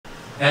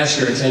ask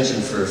your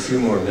attention for a few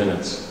more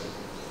minutes.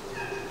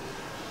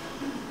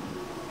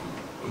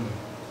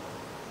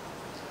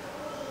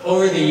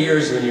 Over the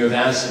years when you have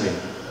asked me,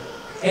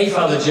 "Hey,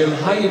 Father Jim,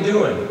 how you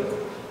doing?"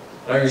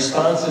 my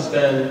response has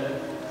been,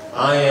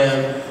 "I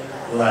am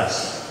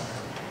blessed."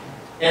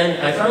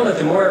 And I found that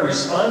the more I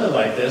responded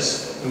like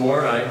this, the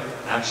more I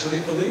actually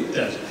believed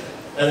it.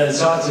 And I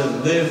sought to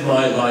live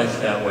my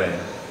life that way,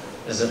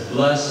 as a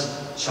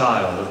blessed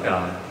child of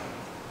God.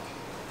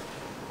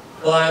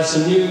 Well, I have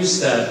some news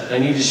that I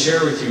need to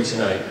share with you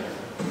tonight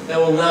that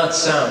will not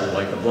sound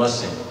like a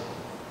blessing.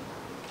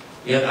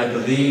 Yet I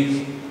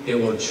believe it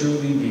will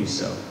truly be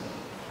so.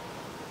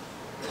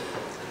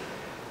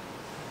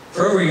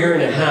 For over a year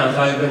and a half,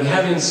 I've been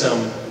having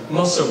some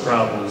muscle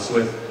problems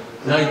with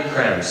night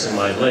cramps in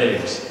my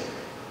legs,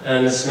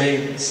 and it's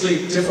made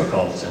sleep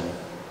difficult.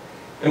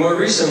 And more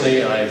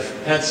recently, I've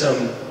had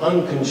some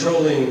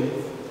uncontrollable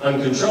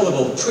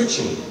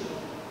twitching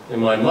in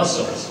my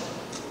muscles.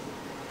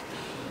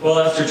 Well,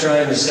 after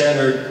trying the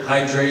standard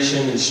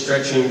hydration and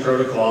stretching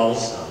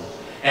protocols,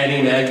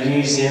 adding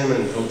magnesium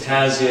and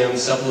potassium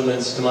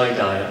supplements to my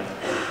diet,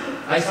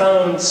 I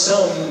found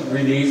some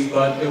relief,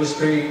 but it was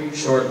pretty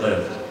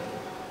short-lived.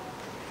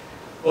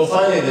 Well,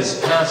 finally,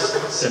 this past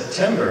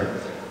September,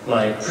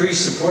 my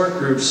pre-support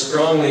group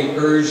strongly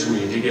urged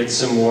me to get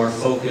some more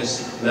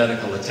focused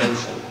medical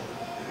attention.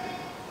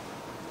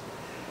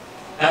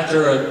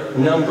 After a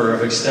number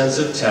of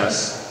extensive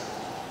tests,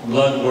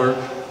 blood work,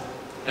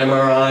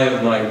 MRI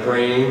of my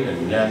brain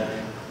and neck,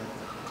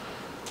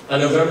 on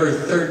November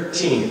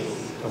 13th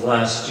of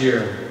last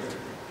year,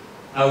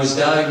 I was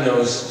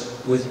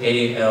diagnosed with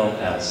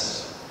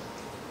ALS,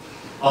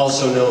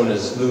 also known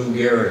as Lou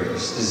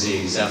Gehrig's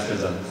disease, after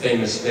the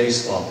famous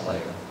baseball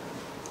player.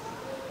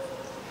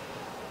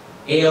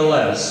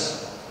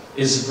 ALS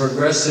is a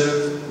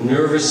progressive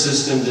nervous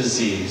system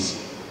disease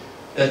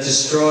that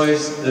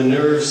destroys the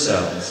nerve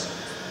cells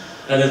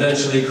and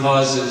eventually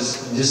causes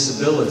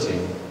disability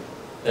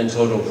and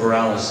total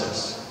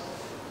paralysis.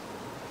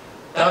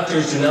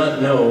 Doctors do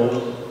not know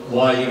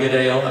why you get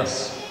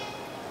ALS.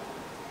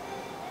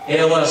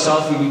 ALS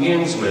often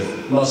begins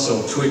with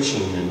muscle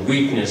twitching and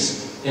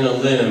weakness in a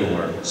limb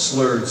or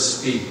slurred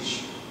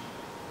speech.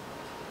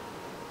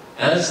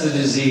 As the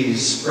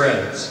disease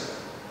spreads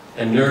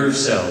and nerve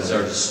cells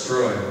are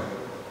destroyed,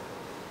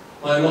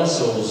 my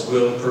muscles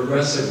will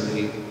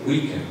progressively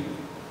weaken,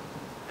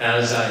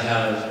 as I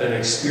have been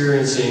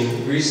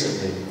experiencing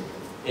recently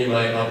in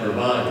my upper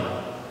body,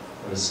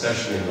 and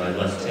especially in my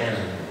left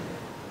hand.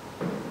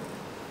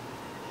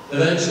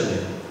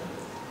 Eventually,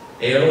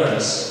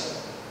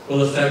 ALS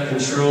will affect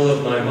control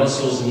of my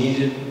muscles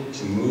needed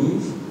to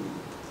move,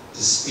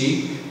 to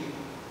speak,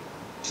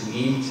 to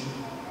eat,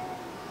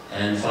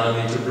 and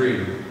finally to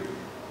breathe.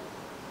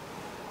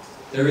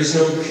 There is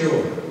no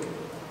cure,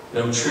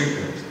 no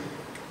treatment,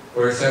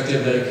 or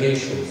effective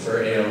medication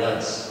for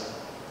ALS.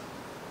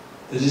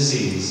 The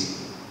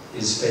disease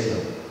is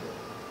fatal.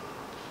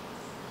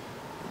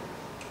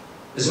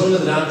 As one of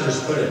the doctors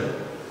put it,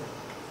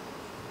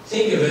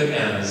 think of it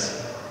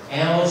as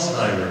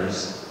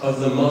Alzheimer's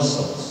of the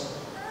muscles.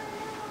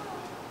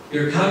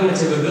 Your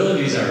cognitive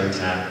abilities are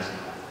intact,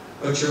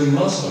 but your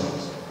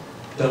muscles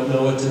don't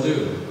know what to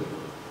do.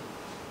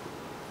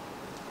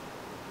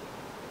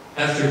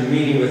 After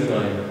meeting with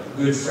my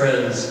good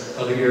friends,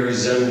 Father Gary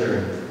Zender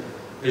and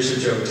Bishop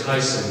Joe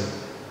Tyson,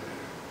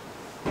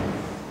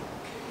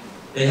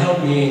 they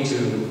helped me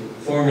to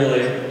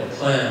formulate a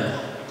plan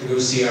to go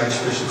see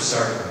Archbishop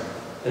Sartre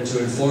and to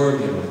inform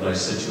him of my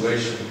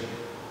situation.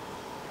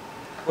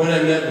 When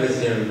I met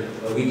with him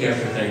a week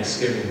after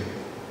Thanksgiving,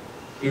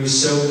 he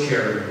was so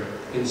caring,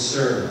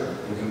 concerned,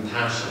 and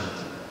compassionate.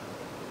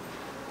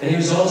 And he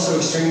was also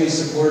extremely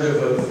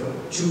supportive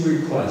of two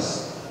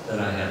requests that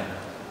I had.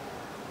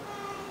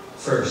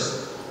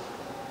 First,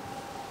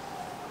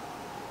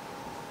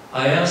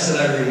 I asked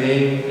that I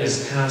remain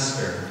as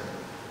pastor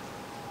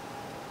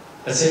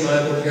at St.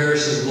 Michael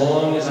Parish as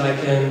long as I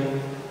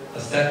can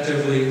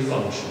effectively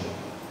function.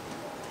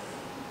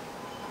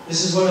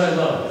 This is what I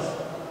love,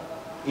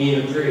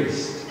 being a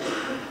priest,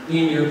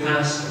 being your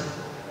pastor,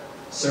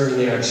 serving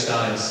the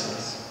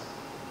Archdiocese.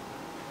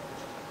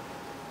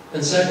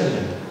 And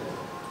secondly,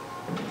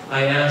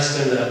 I asked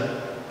him that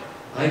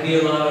I be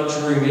allowed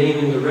to remain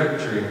in the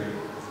rectory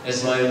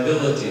as my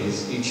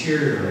abilities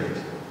deteriorate,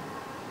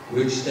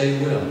 which they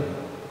will,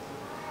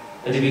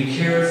 and to be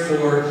cared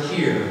for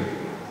here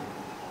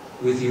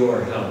with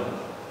your help,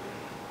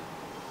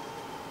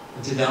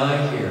 and to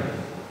die here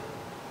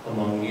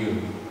among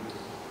you,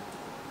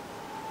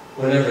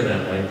 whenever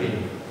that might be.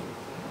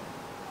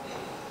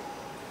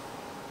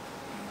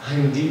 I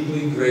am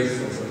deeply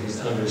grateful for his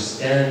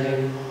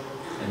understanding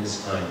and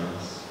his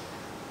kindness.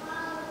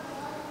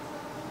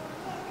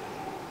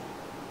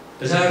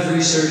 As I've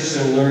researched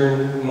and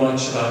learned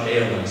much about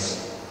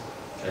ALS,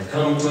 I've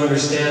come to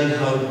understand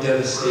how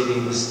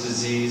devastating this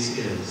disease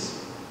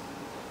is.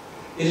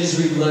 It is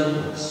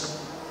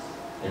relentless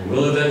and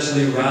will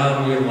eventually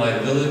rob me of my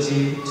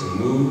ability to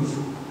move,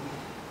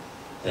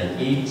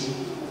 then eat,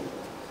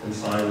 and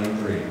finally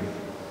breathe.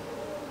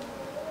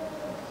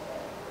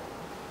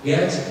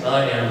 Yet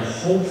I am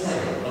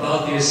hopeful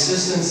about the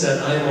assistance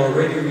that I am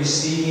already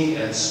receiving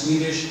at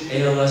Swedish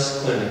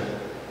ALS Clinic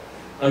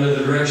under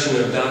the direction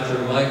of Dr.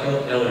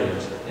 Michael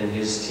Elliott and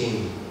his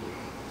team.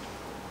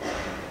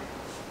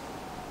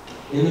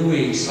 In the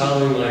weeks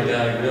following my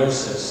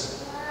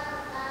diagnosis,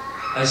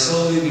 I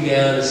slowly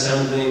began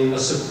assembling a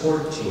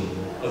support team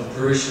of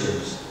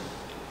parishioners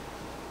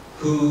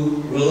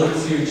who will in the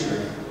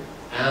future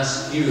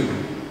ask you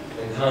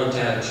and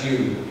contact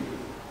you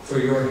for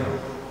your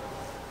help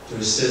to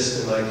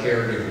assist in my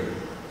caregiving.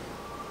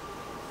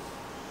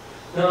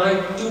 Now,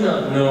 I do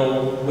not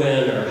know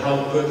when or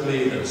how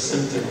quickly the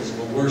symptoms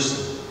will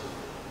worsen.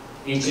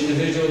 Each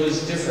individual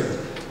is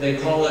different. They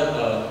call it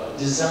a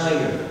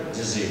designer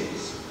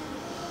disease.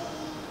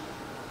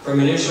 From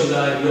initial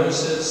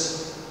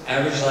diagnosis,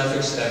 average life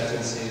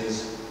expectancy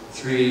is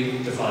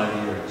 3 to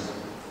 5 years.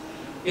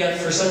 Yet,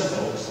 for some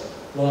folks,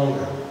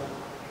 longer.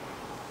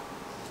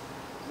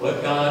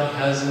 What God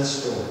has in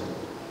store,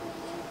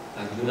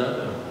 I do not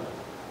know.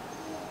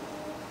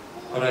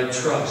 But I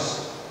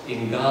trust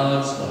in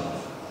God's love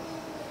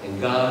and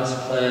God's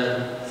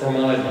plan for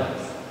my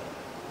life,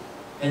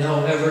 and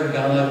however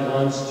God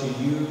wants to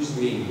use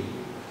me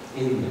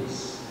in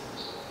this.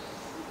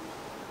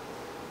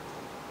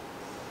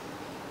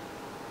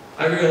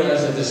 I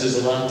realize that this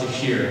is a lot to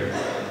hear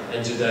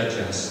and to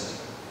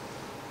digest.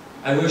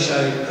 I wish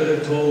I could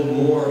have told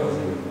more of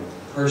you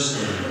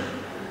personally.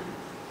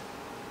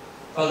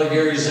 Father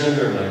Gary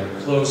Zender,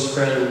 my close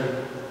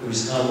friend,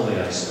 whose homily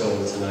I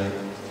stole tonight,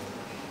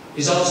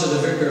 he's also the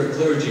vicar of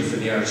clergy for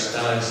the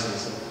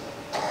Archdiocese.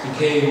 He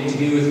came to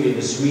be with me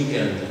this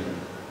weekend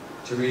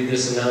to read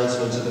this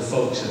announcement to the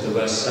folks at the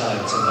West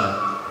Side so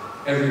that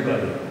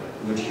everybody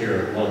would hear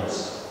it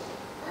once.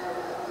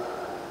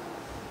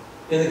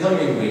 In the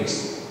coming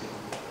weeks,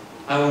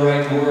 I will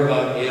write more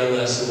about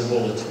ALS in the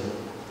bulletin.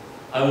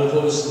 I will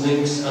post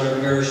links on our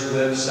parish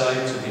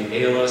website to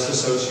the ALS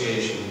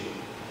Association,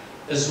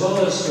 as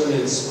well as to an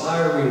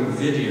inspiring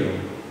video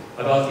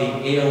about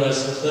the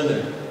ALS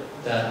clinic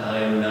that I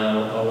am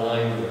now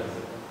aligned with.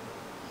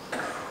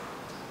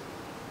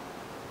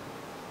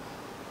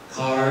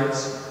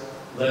 Cards,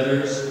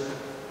 letters,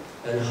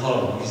 and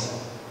hugs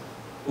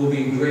will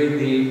be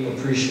greatly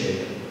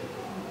appreciated.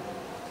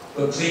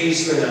 But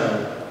please, for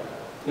now,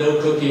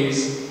 no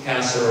cookies,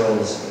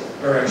 casseroles,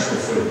 or extra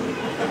food.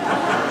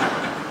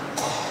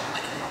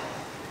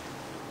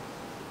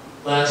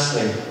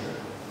 Lastly,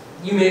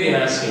 you may be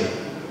asking,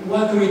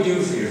 what can we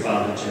do for your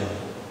Father Jim?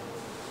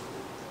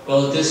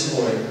 Well, at this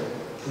point,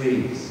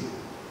 please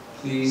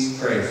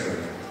pray for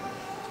him.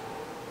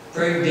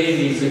 Pray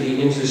daily for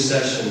the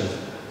intercession of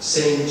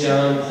St.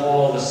 John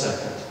Paul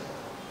II,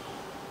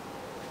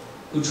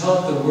 who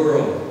taught the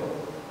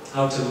world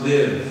how to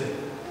live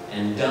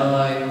and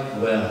die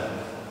well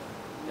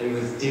and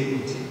with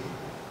dignity.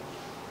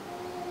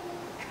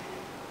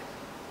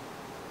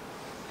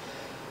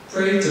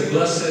 Pray to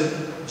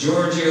Blessed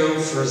Giorgio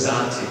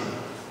Frassati.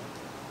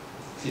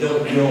 If you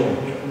don't know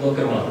him, look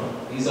him up.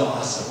 He's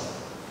awesome.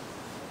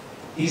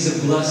 He's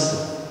a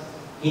blessed.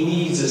 He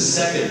needs a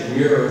second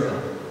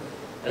miracle,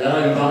 and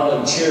I'm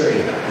volunteering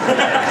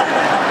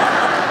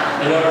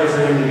in order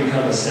for him to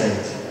become a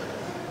saint.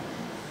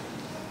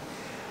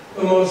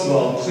 But most of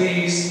all,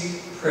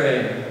 please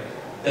pray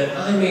that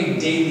I may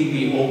daily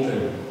be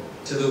open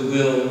to the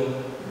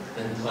will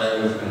and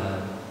plan of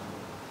God.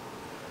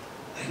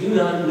 I do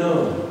not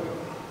know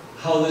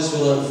how this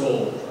will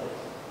unfold,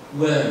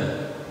 when.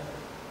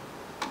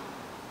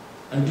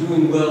 I'm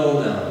doing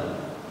well now.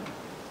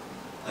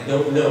 I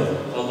don't know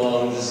how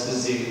long this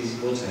disease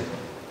will take.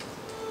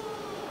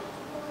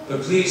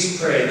 But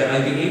please pray that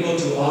I be able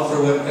to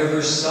offer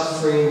whatever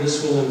suffering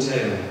this will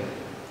entail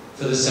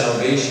for the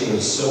salvation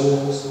of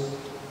souls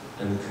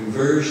and the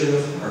conversion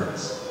of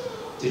hearts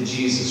to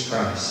Jesus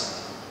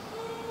Christ,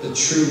 the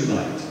true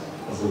light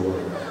of the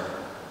world.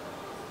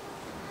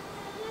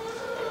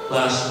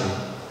 Lastly,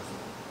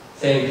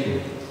 thank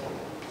you.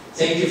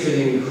 Thank you for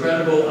the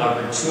incredible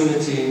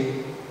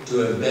opportunity to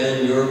have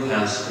been your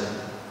pastor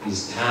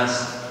these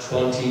past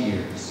 20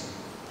 years.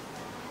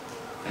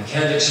 I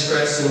can't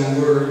express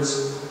in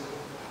words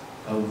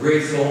how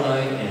grateful I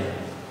am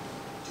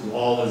to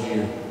all of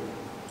you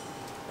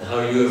and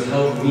how you have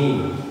helped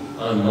me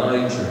on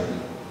my journey.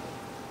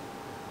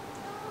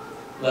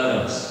 Let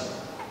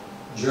us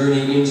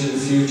journey into the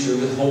future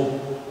with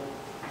hope,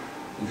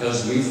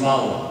 because we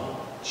follow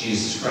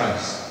Jesus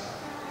Christ,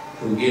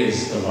 who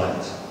is the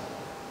light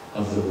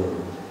of the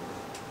world.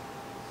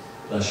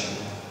 Bless you.